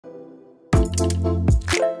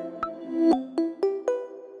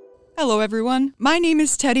everyone, my name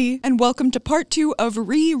is Teddy, and welcome to part 2 of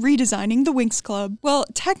redesigning the Winx Club. Well,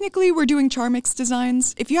 technically we're doing Charmix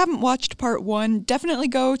designs. If you haven't watched part 1, definitely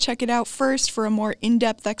go check it out first for a more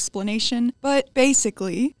in-depth explanation, but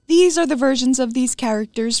basically, these are the versions of these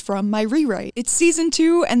characters from my rewrite. It's season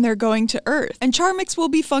 2 and they're going to Earth, and Charmix will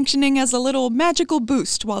be functioning as a little magical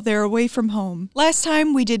boost while they're away from home. Last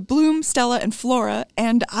time we did Bloom, Stella, and Flora,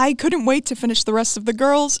 and I couldn't wait to finish the rest of the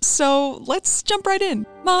girls, so let's jump right in.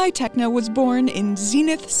 My Tecna was born in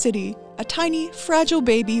Zenith City, a tiny, fragile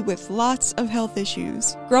baby with lots of health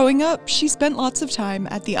issues. Growing up, she spent lots of time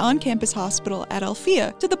at the on-campus hospital at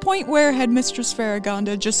Alfea, to the point where Headmistress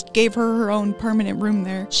Faragonda just gave her her own permanent room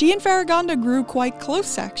there. She and Faragonda grew quite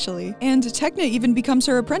close, actually, and Tecna even becomes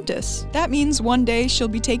her apprentice. That means one day she'll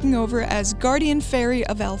be taking over as Guardian Fairy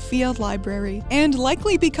of Alfea Library, and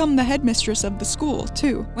likely become the headmistress of the school,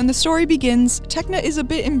 too. When the story begins, Tecna is a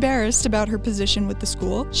bit embarrassed about her position with the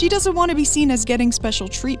school. She doesn't want to be seen as getting special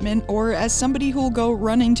treatment or as somebody who'll go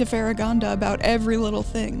running to Faragonda about every little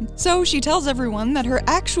thing. So she tells everyone that her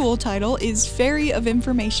actual title is Fairy of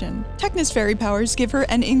Information. Tecna's fairy powers give her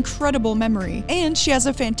an incredible memory, and she has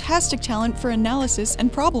a fantastic talent for analysis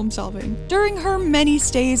and problem solving. During her many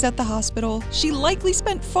stays at the hospital, she likely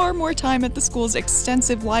spent far more time at the school's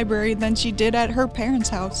extensive library than she did at her parents'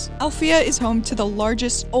 house. Alfea is home to the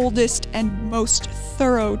largest, oldest, and most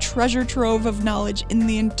thorough treasure trove of knowledge in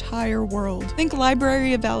the entire world. Think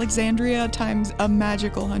Library of Alexandria times a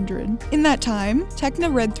magical 100. In that time,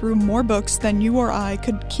 Tecna read through more books than you or I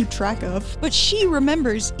could keep track of, but she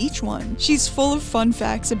remembers each one. She's full of fun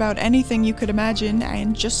facts about anything you could imagine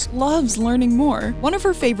and just loves learning more. One of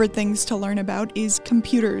her favorite things to learn about is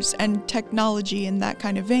computers and technology in that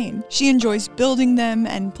kind of vein. She enjoys building them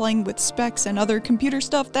and playing with specs and other computer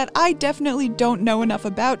stuff that I definitely don't know enough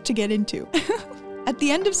about to get into. At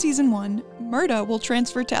the end of season 1, Murda will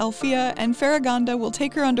transfer to Alfea, and Faragonda will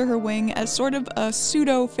take her under her wing as sort of a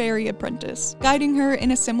pseudo-fairy apprentice, guiding her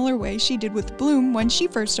in a similar way she did with Bloom when she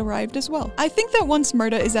first arrived as well. I think that once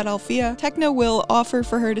Murda is at Alfea, Tecna will offer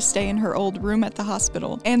for her to stay in her old room at the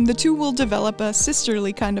hospital, and the two will develop a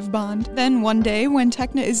sisterly kind of bond. Then one day, when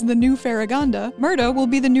Tecna is the new Faragonda, Murda will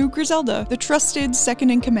be the new Griselda, the trusted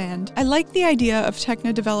second-in-command. I like the idea of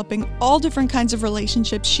Tecna developing all different kinds of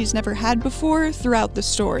relationships she's never had before throughout the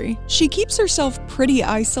story. She keeps herself pretty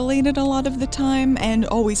isolated a lot of the time, and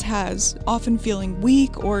always has, often feeling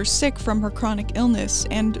weak or sick from her chronic illness,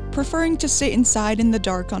 and preferring to sit inside in the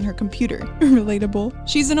dark on her computer. Relatable.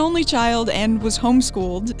 She's an only child and was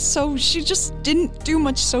homeschooled, so she just didn't do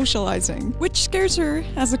much socializing, which scares her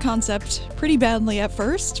as a concept pretty badly at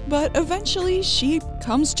first, but eventually she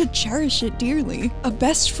comes to cherish it dearly. A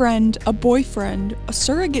best friend, a boyfriend, a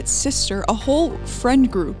surrogate sister, a whole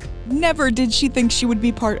friend group. Never did she think she would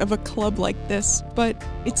be part of a club like this, but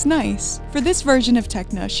it's nice. For this version of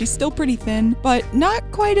Tecna, she's still pretty thin, but not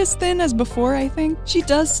quite as thin as before, I think. She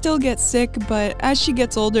does still get sick, but as she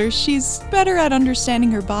gets older, she's better at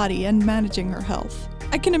understanding her body and managing her health.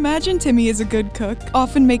 I can imagine Timmy is a good cook,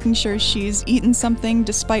 often making sure she's eaten something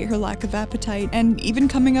despite her lack of appetite, and even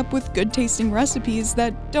coming up with good-tasting recipes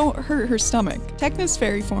that don't hurt her stomach. Tecna's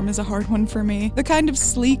fairy form is a hard one for me. The kind of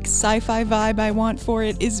sleek, sci-fi vibe I want for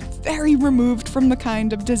it is very removed from the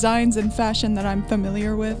kind of designs and fashion that I'm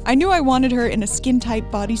familiar with. I knew I wanted her in a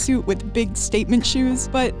skin-tight bodysuit with big statement shoes,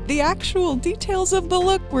 but the actual details of the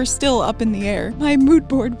look were still up in the air. My mood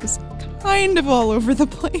board was kind of all over the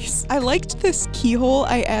place. I liked this keyhole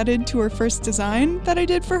I added to her first design that I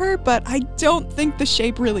did for her, but I don't think the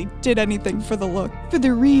shape really did anything for the look. For the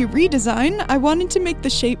redesign, I wanted to make the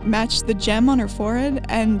shape match the gem on her forehead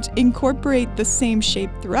and incorporate the same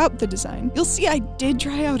shape throughout the design. You'll see I did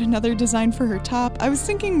try out another design for her top. I was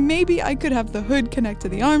thinking maybe I could have the hood connect to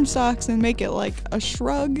the arm socks and make it like a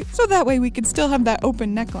shrug, so that way we could still have that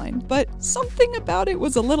open neckline, but something about it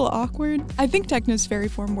was a little awkward. I think Tecna's fairy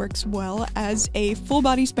form works well as a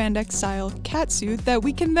full-body spandex style catsuit that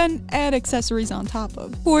we can then add accessories on top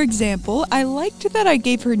of. For example, I liked that I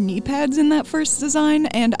gave her knee pads in that first design,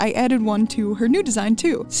 and I added one to her new design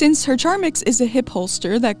too. Since her Charmix is a hip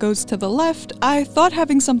holster that goes to the left, I thought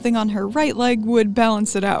having something on her right leg would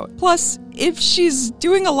balance it out. Plus, if she's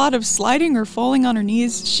doing a lot of sliding or falling on her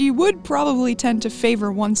knees, she would probably tend to favor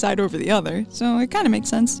one side over the other, so it kind of makes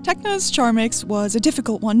sense. Tecna's Charmix was a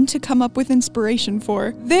difficult one to come up with inspiration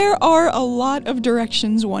for. There are a lot of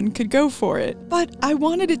directions one could go for it, but I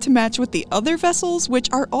wanted it to match with the other vessels, which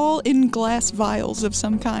are all in glass vials of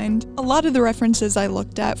some kind. A lot of the references I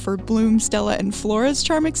looked at for Bloom, Stella, and Flora's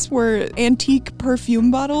Charmix were antique perfume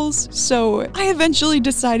bottles, so I eventually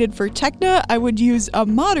decided for Tecna I would use a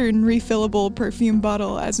modern refillable refillable perfume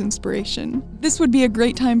bottle as inspiration. This would be a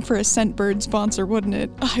great time for a Scentbird sponsor, wouldn't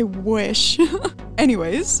it? I wish.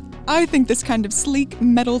 Anyways, I think this kind of sleek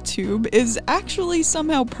metal tube is actually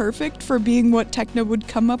somehow perfect for being what Tecna would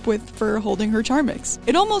come up with for holding her Charmix.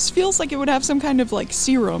 It almost feels like it would have some kind of like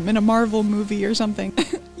serum in a Marvel movie or something.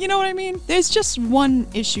 You know what I mean? There's just one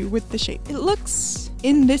issue with the shape. It looks,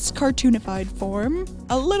 in this cartoonified form,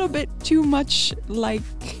 a little bit too much like,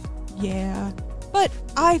 yeah. But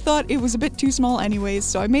I thought it was a bit too small anyways,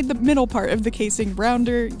 so I made the middle part of the casing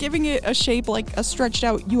rounder, giving it a shape like a stretched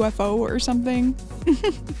out UFO or something.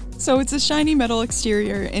 So it's a shiny metal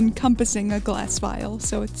exterior encompassing a glass vial,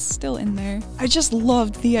 so it's still in there. I just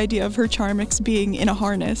loved the idea of her Charmix being in a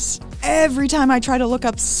harness. Every time I try to look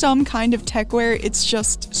up some kind of techwear, it's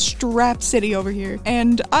just strap city over here.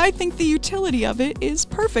 And I think the utility of it is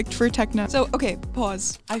perfect for Tecna. So, okay,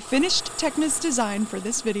 pause. I finished Tecna's design for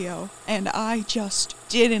this video, and I just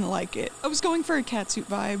didn't like it. I was going for a catsuit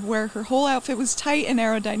vibe, where her whole outfit was tight and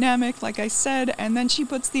aerodynamic, like I said, and then she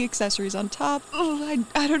puts the accessories on top. Oh,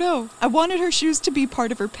 I don't know. I wanted her shoes to be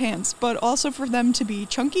part of her pants, but also for them to be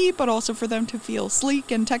chunky, but also for them to feel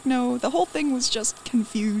sleek and techno. The whole thing was just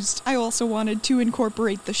confused. I also wanted to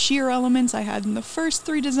incorporate the sheer elements I had in the first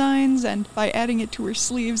 3 designs, and by adding it to her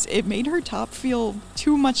sleeves, it made her top feel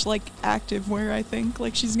too much like activewear, I think,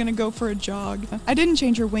 like she's gonna go for a jog. I didn't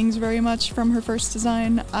change her wings very much from her first design.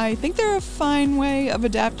 I think they're a fine way of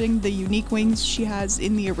adapting the unique wings she has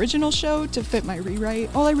in the original show to fit my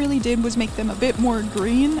rewrite. All I really did was make them a bit more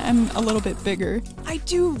green and a little bit bigger. I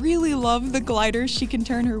do really love the gliders she can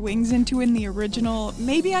turn her wings into in the original.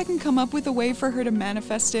 Maybe I can come up with a way for her to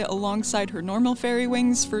manifest it alongside her normal fairy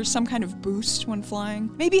wings for some kind of boost when flying.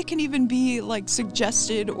 Maybe it can even be like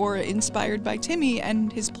suggested or inspired by Timmy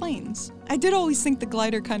and his planes. I did always think the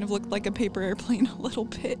glider kind of looked like a paper airplane a little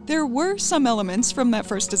bit. There were some elements from that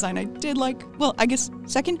first design I did like. Well, I guess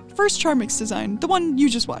first Charmix design, the one you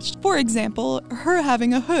just watched. For example, her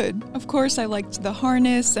having a hood. Of course, I liked the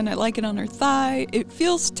harness and I like it on her thigh. It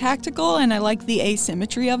feels tactical and I like the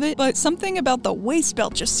asymmetry of it, but something about the waist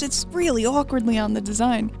belt just sits really awkwardly on the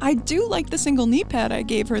design. I do like the single knee pad I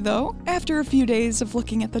gave her though. After a few days of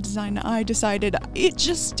looking at the design, I decided it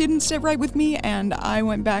just didn't sit right with me and I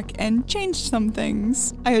went back and changed some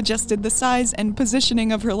things. I adjusted the size and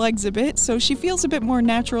positioning of her legs a bit so she feels a bit more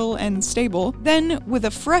natural and stable. Then, with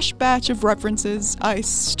a fresh batch of references, I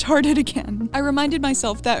started again. I reminded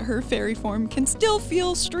myself that her fairy form can still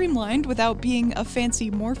feel streamlined without being a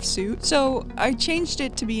fancy morph suit, so I changed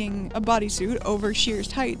it to being a bodysuit over sheer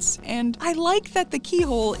tights, and I like that the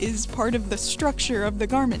keyhole is part of the structure of the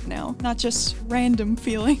garment now, not just random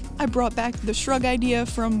feeling. I brought back the shrug idea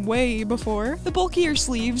from way before. The bulkier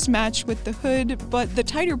sleeves match with the hood, but the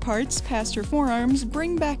tighter parts past her forearms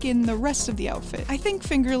bring back in the rest of the outfit. I think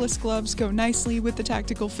fingerless gloves go nicely with the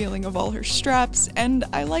tactical feeling of all her straps, and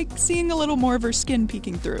I like seeing a little more of her skin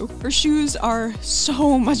peeking through. Her shoes are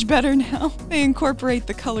so much better now. They incorporate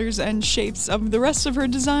the colors and shapes of the rest of her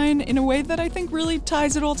design in a way that I think really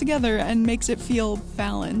ties it all together and makes it feel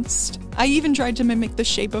balanced. I even tried to mimic the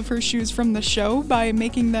shape of her shoes from the show by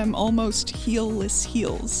making them almost heelless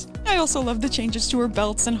heels. I also love the changes to her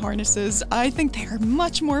belts and harnesses. I think they are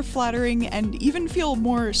much more flattering and even feel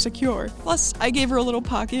more secure. Plus, I gave her a little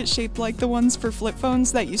pocket shaped like the ones for flip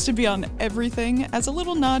phones that used to be on everything as a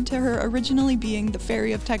little nod to her originally being the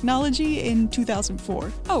fairy of technology in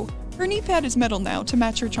 2004. Oh, her knee pad is metal now to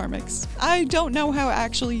match her Charmix. I don't know how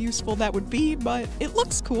actually useful that would be, but it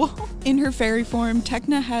looks cool. In her fairy form,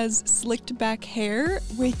 Tecna has slicked back hair,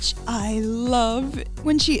 which I love.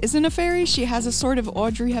 When she isn't a fairy, she has a sort of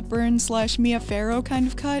Audrey Hepburn / Mia Farrow kind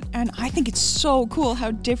of cut, and I think it's so cool how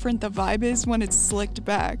different the vibe is when it's slicked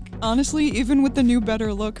back. Honestly, even with the new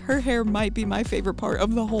better look, her hair might be my favorite part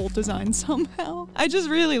of the whole design somehow. I just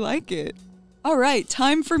really like it. Alright,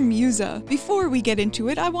 time for Musa. Before we get into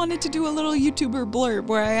it, I wanted to do a little YouTuber blurb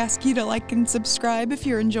where I ask you to like and subscribe if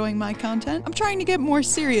you're enjoying my content. I'm trying to get more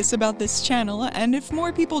serious about this channel, and if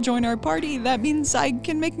more people join our party, that means I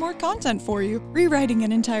can make more content for you. Rewriting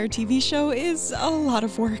an entire TV show is a lot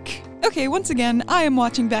of work. Okay, once again, I am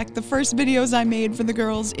watching back the first videos I made for the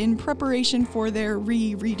girls in preparation for their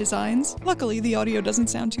redesigns. Luckily, the audio doesn't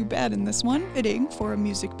sound too bad in this one, fitting for a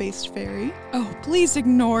music-based fairy. Oh, please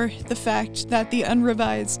ignore the fact that the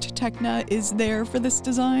unrevised Tecna is there for this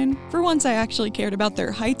design. For once, I actually cared about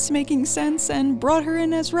their heights making sense and brought her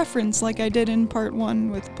in as reference like I did in part 1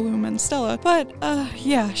 with Bloom and Stella. But,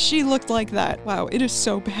 yeah, she looked like that. Wow, it is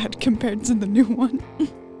so bad compared to the new one.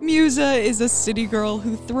 Musa is a city girl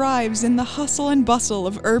who thrives in the hustle and bustle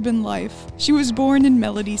of urban life. She was born in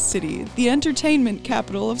Melody City, the entertainment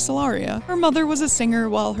capital of Solaria. Her mother was a singer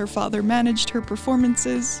while her father managed her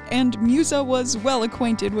performances, and Musa was well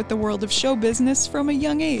acquainted with the world of show business from a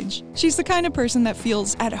young age. She's the kind of person that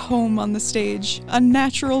feels at home on the stage, a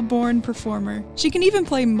natural-born performer. She can even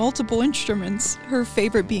play multiple instruments, her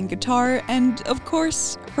favorite being guitar, and, of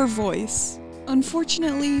course, her voice.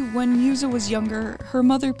 Unfortunately, when Musa was younger, her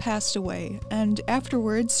mother passed away, and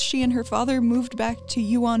afterwards, she and her father moved back to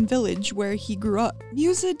Yuan Village, where he grew up.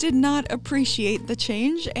 Musa did not appreciate the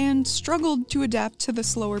change and struggled to adapt to the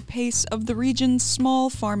slower pace of the region's small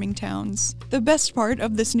farming towns. The best part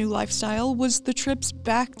of this new lifestyle was the trips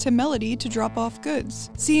back to Melody to drop off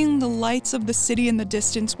goods. Seeing the lights of the city in the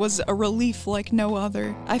distance was a relief like no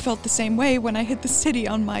other. I felt the same way when I hit the city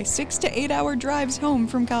on my 6 to 8 hour drives home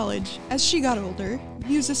from college. As she got older,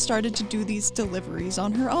 Musa started to do these deliveries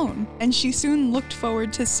on her own, and she soon looked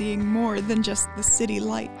forward to seeing more than just the city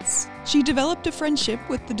lights. She developed a friendship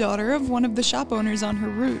with the daughter of one of the shop owners on her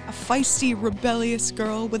route, a feisty, rebellious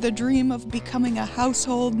girl with a dream of becoming a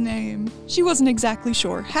household name. She wasn't exactly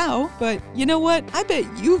sure how, but you know what? I bet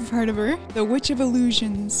you've heard of her. The Witch of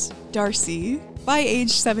Illusions, Darcy. By age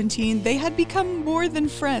 17, they had become more than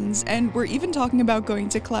friends and were even talking about going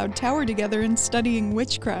to Cloud Tower together and studying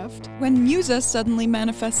witchcraft, when Musa suddenly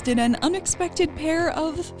manifested an unexpected pair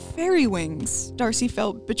of fairy wings. Darcy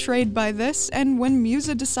felt betrayed by this, and when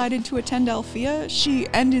Musa decided to attend Althea, she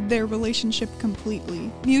ended their relationship completely.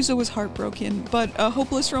 Musa was heartbroken, but a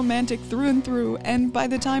hopeless romantic through and through, and by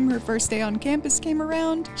the time her first day on campus came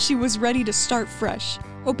around, she was ready to start fresh,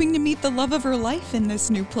 hoping to meet the love of her life in this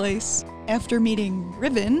new place. After meeting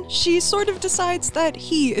Riven, she sort of decides that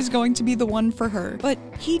he is going to be the one for her, but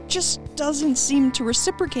he just doesn't seem to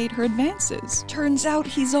reciprocate her advances. Turns out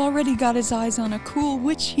he's already got his eyes on a cool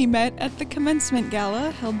witch he met at the commencement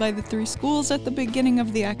gala held by the 3 schools at the beginning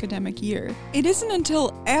of the academic year. It isn't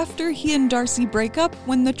until after he and Darcy break up,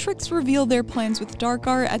 when the Tricks reveal their plans with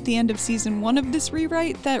Darkar at the end of season 1 of this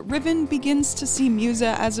rewrite, that Riven begins to see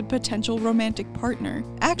Musa as a potential romantic partner.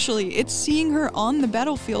 Actually, it's seeing her on the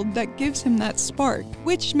battlefield that gives him that spark,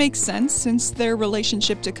 which makes sense since their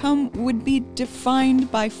relationship to come would be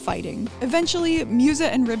defined by fighting. Eventually,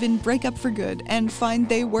 Musa and Riven break up for good and find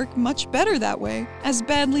they work much better that way. As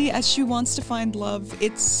badly as she wants to find love,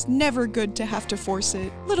 it's never good to have to force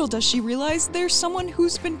it. Little does she realize there's someone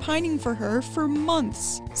who's been pining for her for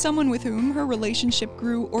months, someone with whom her relationship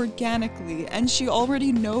grew organically and she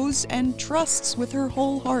already knows and trusts with her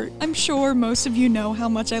whole heart. I'm sure most of you know how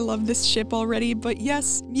much I love this ship already, but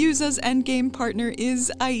yes, Musa's endgame partner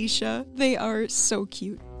is Aisha. They are so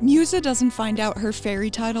cute. Musa doesn't find out her fairy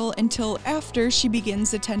title until after she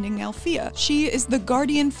begins attending Althea. She is the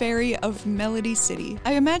guardian fairy of Melody City.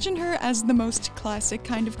 I imagine her as the most classic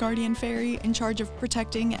kind of guardian fairy, in charge of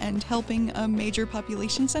protecting and helping a major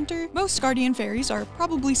population center. Most guardian fairies are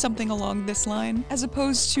probably something along this line, as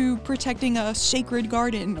opposed to protecting a sacred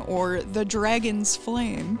garden or the dragon's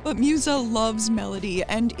flame. But Musa loves Melody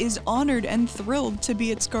and is honored and thrilled to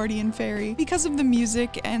be its guardian fairy. Because of the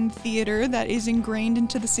music and theater that is ingrained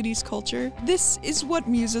into the city's culture, this is what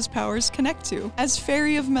Musa's powers connect to. As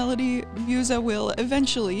Fairy of Melody, Musa will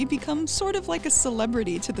eventually become sort of like a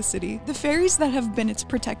celebrity to the city. The fairies that have been its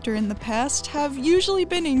protector in the past have usually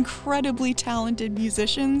been incredibly talented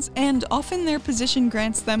musicians, and often their position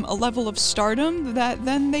grants them a level of stardom that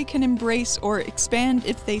then they can embrace or expand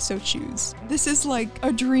if they so choose. This is like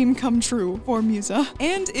a dream come true for Musa,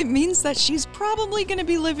 and it means that she's probably gonna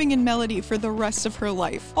be living in Melody for the rest of her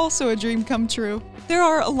life. Also a dream come true. There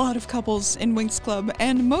are a lot of couples in Winx Club,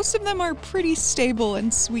 and most of them are pretty stable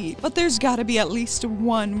and sweet, but there's gotta be at least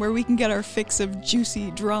one where we can get our fix of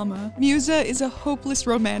juicy drama. Musa is a hopeless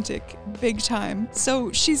romantic, big time,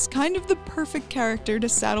 so she's kind of the perfect character to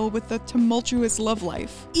saddle with a tumultuous love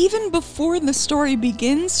life. Even before the story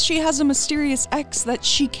begins, she has a mysterious ex that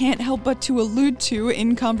she can't help but to allude to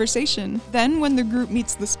in conversation. Then, when the group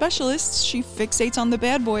meets the specialists, she fixates on the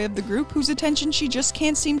bad boy of the group whose attention she just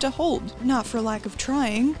can't seem to hold. Not for lack of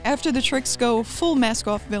trying. After the Tricks go full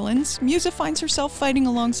mask-off villains, Musa finds herself fighting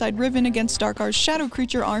alongside Riven against Darkar's shadow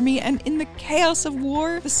creature army, and in the chaos of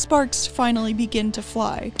war, the sparks finally begin to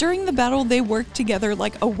fly. During the battle, they work together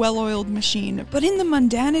like a well-oiled machine, but in the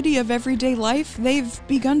mundanity of everyday life, they've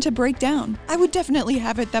begun to break down. I would definitely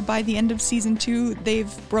have it that by the end of season 2,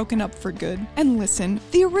 they've broken up for good. And listen,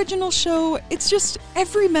 the original show, it's just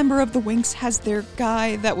every member of the Winx has their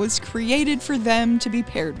guy that was created for them to be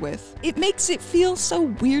paired with. It makes it feel so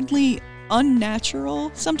weirdly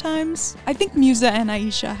unnatural sometimes. I think Musa and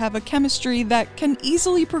Aisha have a chemistry that can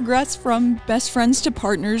easily progress from best friends to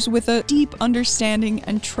partners with a deep understanding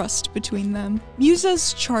and trust between them.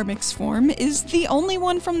 Musa's Charmix form is the only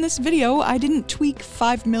one from this video I didn't tweak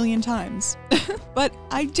 5 million times. But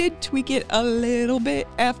I did tweak it a little bit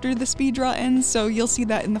after the speed draw ends, so you'll see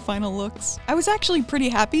that in the final looks. I was actually pretty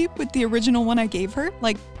happy with the original one I gave her,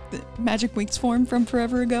 like the Magic Winx form from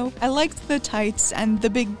forever ago. I liked the tights and the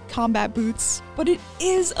big combat boots, but it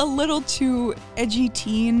is a little too edgy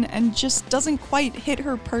teen and just doesn't quite hit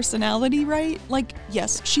her personality right. Like,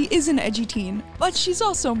 yes, she is an edgy teen, but she's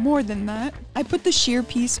also more than that. I put the sheer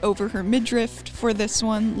piece over her midriff for this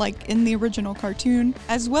one, like in the original cartoon,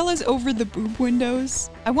 as well as over the boob windows.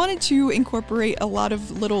 I wanted to incorporate a lot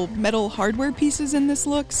of little metal hardware pieces in this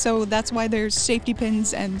look, so that's why there's safety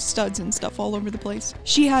pins and studs and stuff all over the place.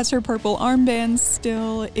 She has her purple armbands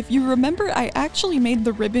still. If you remember, I actually made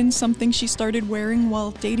the ribbon something she started wearing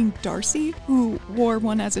while dating Darcy, who wore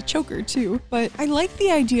one as a choker too, but I like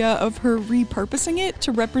the idea of her repurposing it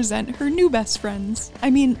to represent her new best friends. I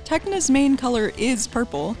mean, Tecna's main color is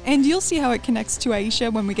purple, and you'll see how it connects to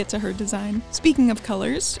Aisha when we get to her design. Speaking of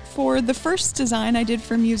colors, for the first design I did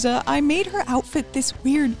for Musa, I made her outfit this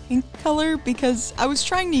weird pink color because I was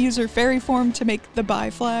trying to use her fairy form to make the bi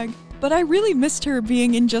flag. But I really missed her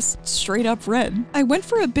being in just straight up red. I went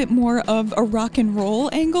for a bit more of a rock and roll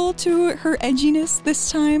angle to her edginess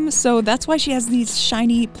this time, so that's why she has these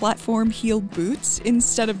shiny platform heel boots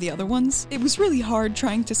instead of the other ones. It was really hard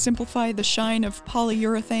trying to simplify the shine of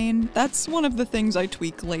polyurethane. That's one of the things I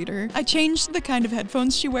tweak later. I changed the kind of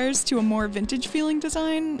headphones she wears to a more vintage feeling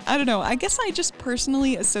design. I don't know, I guess I just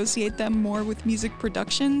personally associate them more with music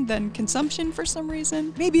production than consumption for some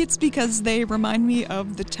reason. Maybe it's because they remind me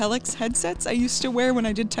of the Telex headsets I used to wear when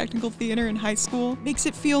I did technical theater in high school. Makes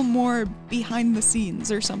it feel more behind the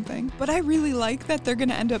scenes or something. But I really like that they're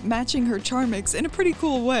gonna end up matching her Charmix in a pretty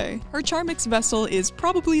cool way. Her Charmix vessel is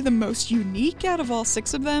probably the most unique out of all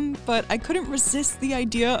 6 of them, but I couldn't resist the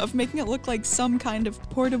idea of making it look like some kind of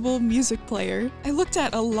portable music player. I looked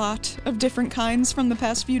at a lot of different kinds from the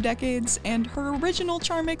past few decades, and her original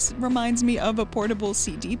Charmix reminds me of a portable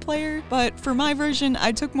CD player, but for my version,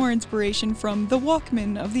 I took more inspiration from the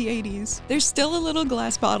Walkman of the 80s. There's still a little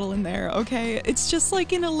glass bottle in there, okay? It's just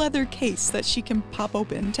like in a leather case that she can pop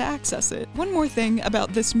open to access it. One more thing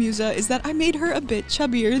about this Musa is that I made her a bit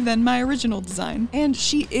chubbier than my original design, and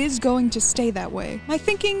she is going to stay that way. My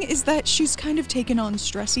thinking is that she's kind of taken on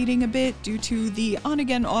stress eating a bit due to the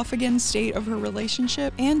on-again, off-again state of her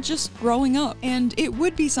relationship and just growing up, and it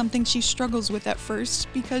would be something she struggles with at first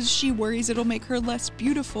because she worries it'll make her less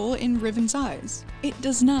beautiful in Riven's eyes. It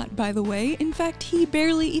does not, by the way. In fact, he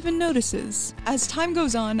barely even notices. As time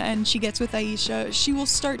goes on and she gets with Aisha, she will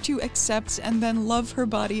start to accept and then love her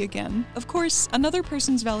body again. Of course, another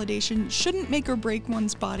person's validation shouldn't make or break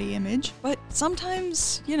one's body image, but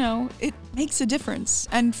sometimes, you know, it makes a difference.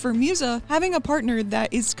 And for Musa, having a partner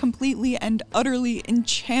that is completely and utterly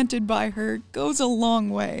enchanted by her goes a long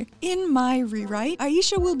way. In my rewrite,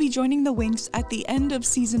 Aisha will be joining the Winx at the end of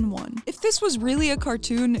season 1. If this was really a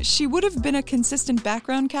cartoon, she would have been a consistent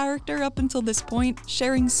background character up until this point,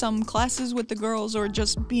 sharing some classes with the girls or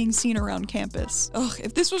just being seen around campus. Ugh,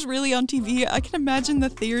 if this was really on TV, I can imagine the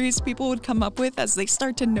theories people would come up with as they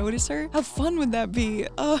start to notice her. How fun would that be?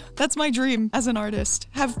 That's my dream as an artist.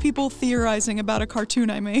 Have people theorizing about a cartoon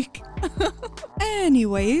I make.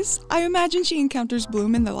 Anyways, I imagine she encounters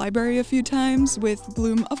Bloom in the library a few times, with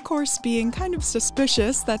Bloom, of course, being kind of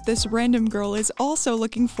suspicious that this random girl is also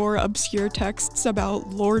looking for obscure texts about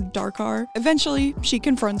Lord Darkar. Eventually, she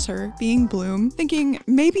confronts her, being Bloom, thinking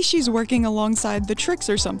maybe she's working alongside the Tricks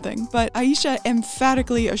or something, but Aisha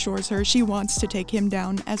emphatically assures her she wants to take him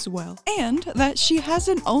down as well. And that she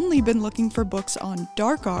hasn't only been looking for books on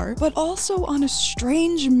Darkar, but also on a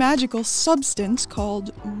strange magical substance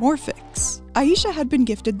called Morphix. Aisha had been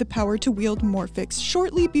gifted the power to wield Morphix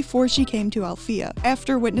shortly before she came to Alfea,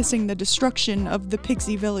 after witnessing the destruction of the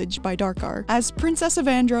Pixie village by Darkar. As Princess of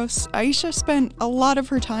Andros, Aisha spent a lot of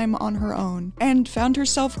her time on her own, and found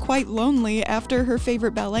herself quite lonely after her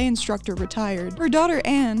favorite ballet instructor retired. Her daughter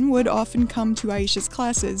Anne would often come to Aisha's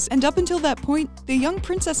classes, and up until that point, the young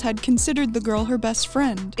princess had considered the girl her best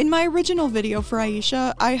friend. In my original video for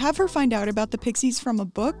Aisha, I have her find out about the Pixies from a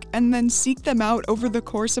book, and then seek them out over the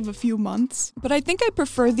course of a few months. pics. But I think I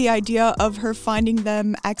prefer the idea of her finding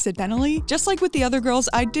them accidentally. Just like with the other girls,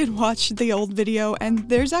 I did watch the old video, and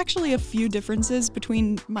there's actually a few differences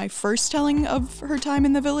between my first telling of her time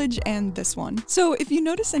in the village and this one. So if you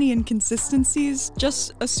notice any inconsistencies,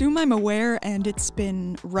 just assume I'm aware and it's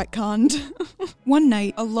been retconned. One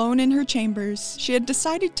night, alone in her chambers, she had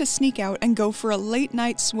decided to sneak out and go for a late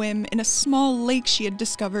night swim in a small lake she had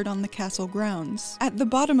discovered on the castle grounds. At the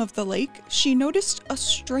bottom of the lake, she noticed a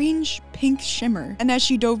strange pink shimmer, and as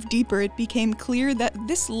she dove deeper, it became clear that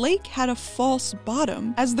this lake had a false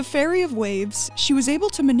bottom. As the Fairy of Waves, she was able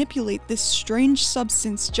to manipulate this strange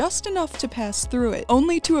substance just enough to pass through it,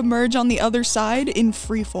 only to emerge on the other side in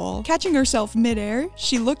freefall. Catching herself midair,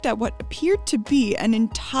 she looked at what appeared to be an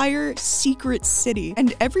entire secret city,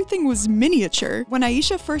 and everything was miniature. When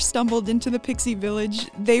Aisha first stumbled into the pixie village,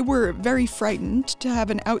 they were very frightened to have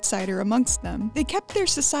an outsider amongst them. They kept their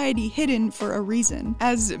society hidden for a reason,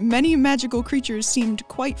 as many magical creatures seemed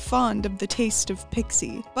quite fond of the taste of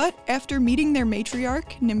pixie. But after meeting their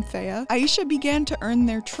matriarch, Nymphaea, Aisha began to earn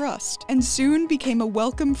their trust, and soon became a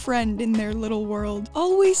welcome friend in their little world,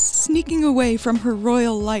 always sneaking away from her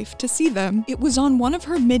royal life to see them. It was on one of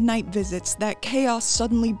her midnight visits that chaos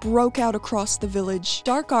suddenly broke out across the village.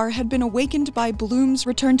 Darkar had been awakened by Bloom's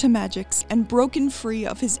return to magics and broken free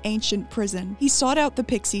of his ancient prison. He sought out the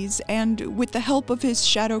pixies and, with the help of his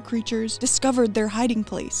shadow creatures, discovered their hiding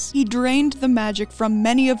place. He drained the magic from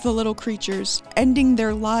many of the little creatures, ending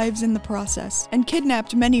their lives in the process, and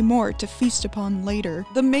kidnapped many more to feast upon later.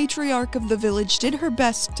 The matriarch of the village did her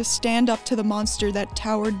best to stand up to the monster that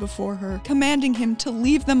towered before her, commanding him to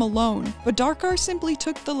leave them alone. But Darkar simply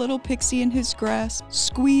took the little pixie in his grasp,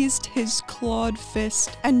 squeezed his clawed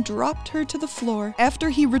fist, and dropped her to the floor. After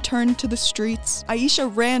he returned to the streets,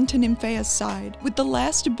 Aisha ran to Nymphaea's side. With the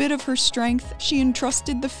last bit of her strength, she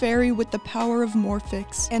entrusted the fairy with the power of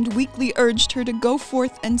Morphix, and weakly urged her to go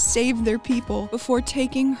forth and save their people before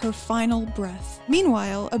taking her final breath.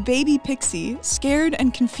 Meanwhile, a baby pixie, scared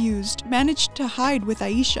and confused, managed to hide with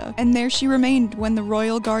Aisha, and there she remained when the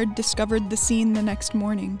royal guard discovered the scene the next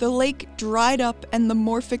morning. The lake dried up and the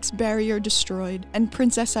Morphix barrier destroyed, and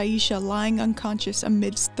Princess Aisha lying unconscious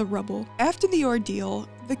amidst the rubble. After the ordeal,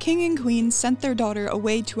 the king and queen sent their daughter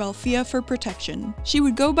away to Alfea for protection. She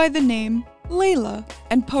would go by the name Layla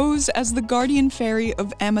and pose as the guardian fairy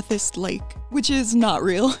of Amethyst Lake, which is not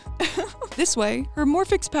real. This way, her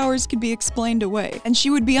Morphix powers could be explained away, and she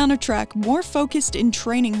would be on a track more focused in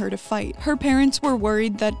training her to fight. Her parents were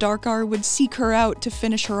worried that Darkar would seek her out to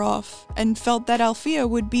finish her off, and felt that Alfea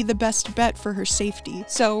would be the best bet for her safety.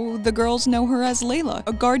 So the girls know her as Layla,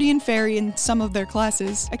 a guardian fairy in some of their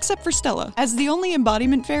classes, except for Stella. As the only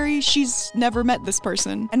embodiment fairy, she's never met this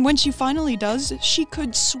person, and when she finally does, she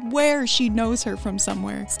could swear she knows her from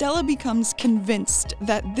somewhere. Stella becomes convinced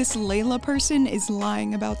that this Layla person is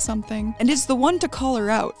lying about something, and is the one to call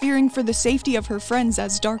her out, fearing for the safety of her friends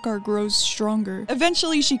as Darkar grows stronger.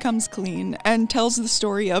 Eventually she comes clean, and tells the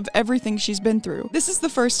story of everything she's been through. This is the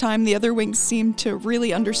first time the other Winx seem to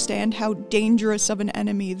really understand how dangerous of an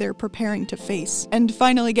enemy they're preparing to face, and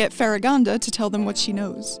finally get Farragonda to tell them what she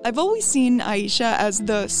knows. I've always seen Aisha as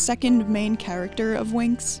the second main character of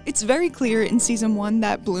Winx. It's very clear in season 1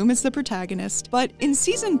 that Bloom is the protagonist, but in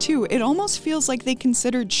season 2 it almost feels like they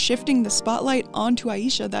considered shifting the spotlight onto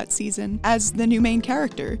Aisha that season as the new main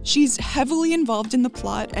character. She's heavily involved in the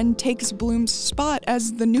plot and takes Bloom's spot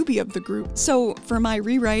as the newbie of the group. So for my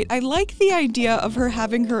rewrite, I like the idea of her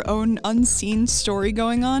having her own unseen story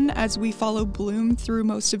going on as we follow Bloom through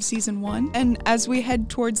most of season 1, and as we head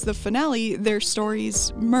towards the finale, their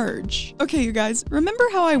stories merge. Okay, you guys, remember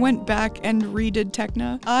how I went back and redid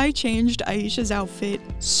Tecna? I changed Aisha's outfit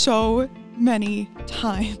so many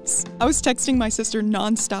times. I was texting my sister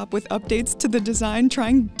non-stop with updates to the design,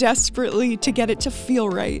 trying desperately to get it to feel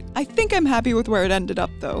right. I think I'm happy with where it ended up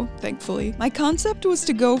though, thankfully. My concept was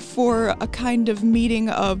to go for a kind of meeting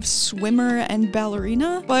of swimmer and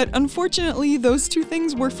ballerina, but unfortunately those two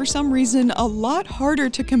things were for some reason a lot harder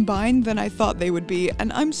to combine than I thought they would be,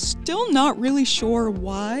 and I'm still not really sure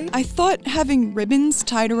why. I thought having ribbons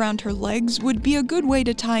tied around her legs would be a good way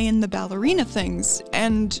to tie in the ballerina things,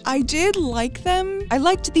 and I did like them. I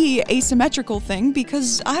liked the asymmetrical thing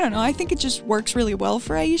because, I don't know, I think it just works really well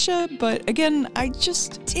for Aisha, but again, I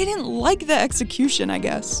just didn't like the execution, I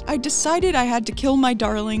guess. I decided I had to kill my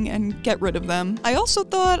darling and get rid of them. I also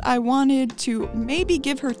thought I wanted to maybe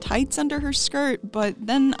give her tights under her skirt, but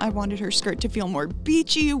then I wanted her skirt to feel more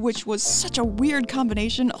beachy, which was such a weird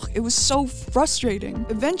combination. Ugh, it was so frustrating.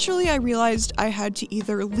 Eventually, I realized I had to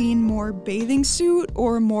either lean more bathing suit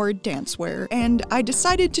or more dancewear, and I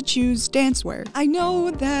decided to choose dancewear. I know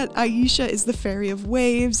know that Aisha is the fairy of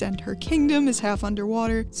waves and her kingdom is half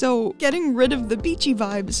underwater, so getting rid of the beachy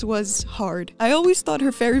vibes was hard. I always thought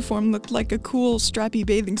her fairy form looked like a cool strappy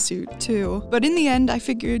bathing suit too, but in the end I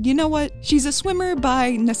figured, you know what? She's a swimmer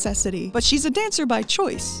by necessity, but she's a dancer by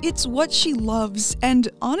choice. It's what she loves, and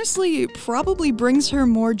honestly probably brings her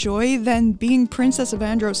more joy than being Princess of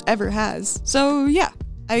Andros ever has. So yeah.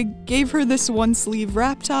 I gave her this one sleeve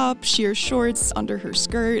wrap top, sheer shorts under her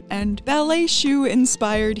skirt, and ballet shoe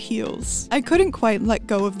inspired heels. I couldn't quite let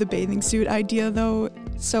go of the bathing suit idea though,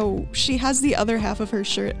 so she has the other half of her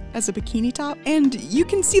shirt as a bikini top, and you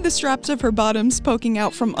can see the straps of her bottoms poking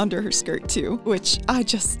out from under her skirt too, which I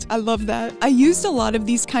love that. I used a lot of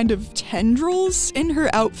these kind of tendrils in her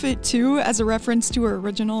outfit too as a reference to her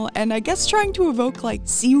original, and I guess trying to evoke like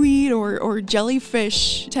seaweed or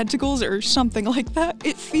jellyfish tentacles or something like that.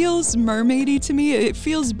 It feels mermaidy to me, it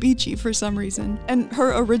feels beachy for some reason, and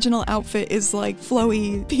her original outfit is like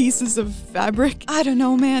flowy pieces of fabric. I don't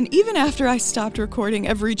know, man, even after I stopped recording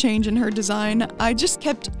every change in her design, I just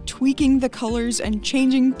kept tweaking the colors and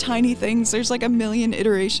changing tiny things. There's like a million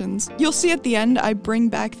iterations. You'll see at the end I bring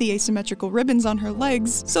back the asymmetrical ribbons on her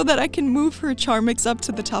legs so that I can move her Charmix up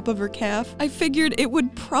to the top of her calf. I figured it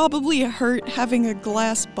would probably hurt having a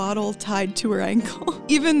glass bottle tied to her ankle.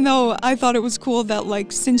 Even though I thought it was cool that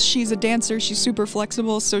like since she's a dancer she's super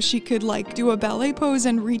flexible so she could like do a ballet pose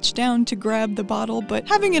and reach down to grab the bottle, but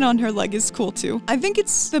having it on her leg is cool too. I think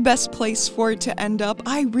it's the best place for it to end up.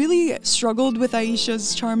 I really struggled with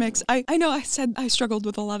Aisha's Charmix. I know I said I struggled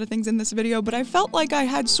with a lot of things in this video, but I felt like I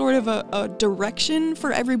had sort of a direction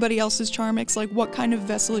for everybody else's Charmix, like what kind of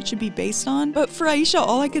vessel it should be based on. But for Aisha,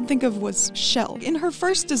 all I could think of was shell. In her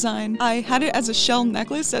first design, I had it as a shell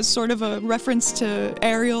necklace as sort of a reference to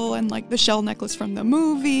Ariel and like the shell necklace from the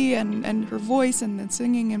movie and her voice and then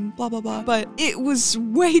singing and blah blah blah. But it was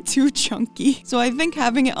way too chunky. So I think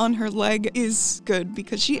having it on her leg is good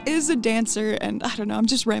because she is a dancer, and I don't know, I'm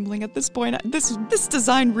just rambling at this point. This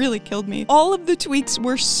design really killed me. All of the tweaks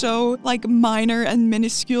were so like minor and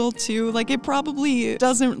minuscule too. Like it probably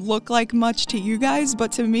doesn't look like much to you guys,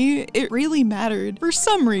 but to me it really mattered for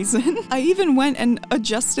some reason. I even went and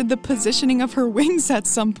adjusted the positioning of her wings at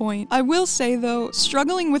some point. I will say though,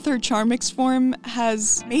 struggling with her Charmix form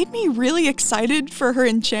has made me really excited for her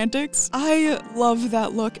Enchantix. I love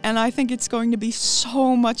that look and I think it's going to be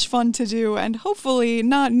so much fun to do and hopefully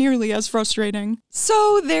not nearly as frustrating.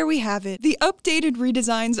 So there we have it. The updated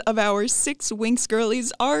redesigns of our 6 Winx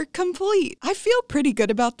girlies are complete. I feel pretty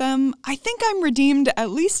good about them. I think I'm redeemed, at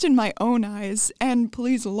least in my own eyes, and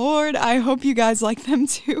please Lord, I hope you guys like them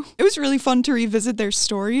too. It was really fun to revisit their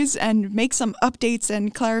stories and make some updates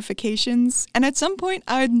and clarifications, and at some point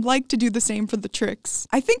I'd like to do the same for the tricks.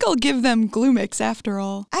 I think I'll give them glue mix after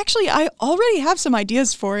all. Actually, I already have some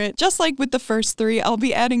ideas for it. Just like with the first 3, I'll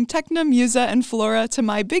be adding Tecna, Musa, and Flora to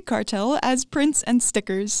my big cartel as prints and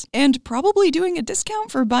stickers, and probably doing a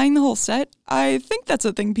discount for buying the whole set. I think that's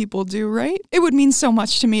a thing people do, right? It would mean so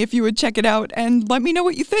much to me if you would check it out and let me know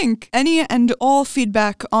what you think. Any and all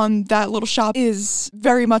feedback on that little shop is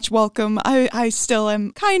very much welcome. I still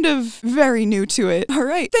am kind of very new to it.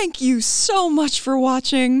 Alright, thank you so much for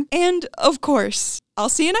watching, and of course, I'll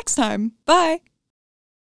see you next time. Bye!